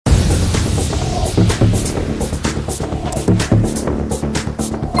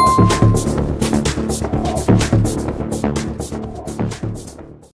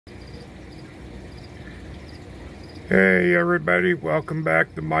Hey everybody, welcome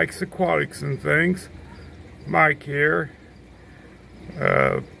back to Mike's Aquatics and Things. Mike here.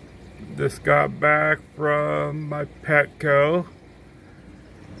 Just got back from my Petco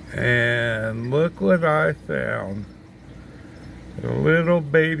and look what I found. A little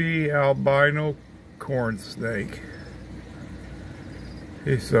baby albino corn snake.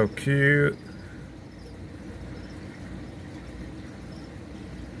 He's so cute.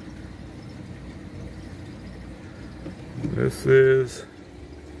 This is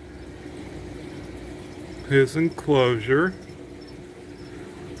his enclosure.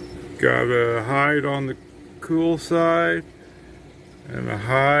 Got a hide on the cool side and a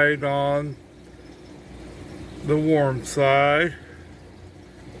hide on the warm side.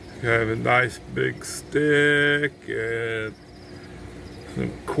 Got a nice big stick and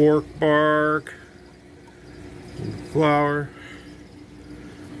some cork bark, some flower,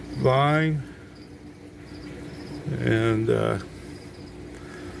 vine, and this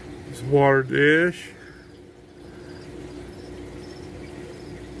water dish.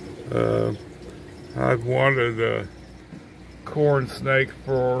 I've wanted a corn snake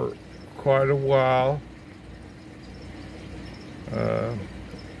for quite a while.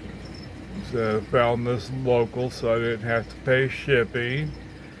 So found this local so I didn't have to pay shipping.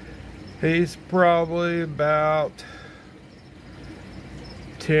 He's probably about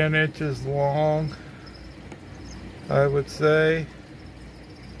 10 inches long, I would say.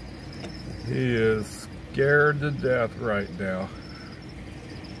 He is scared to death right now.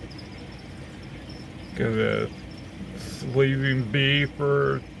 Gonna leave him be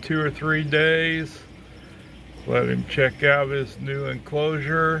for 2 or 3 days. Let him check out his new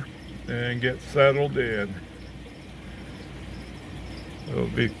enclosure and get settled in. We'll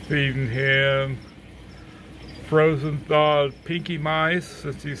be feeding him frozen thawed pinky mice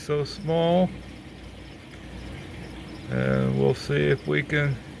since he's so small. And we'll see if we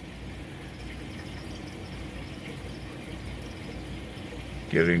can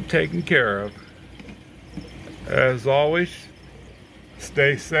get him taken care of. As always,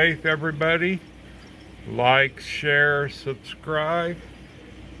 stay safe everybody. Like, share, subscribe,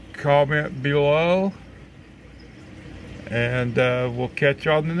 comment below, and we'll catch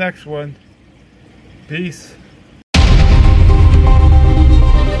you on the next one. Peace.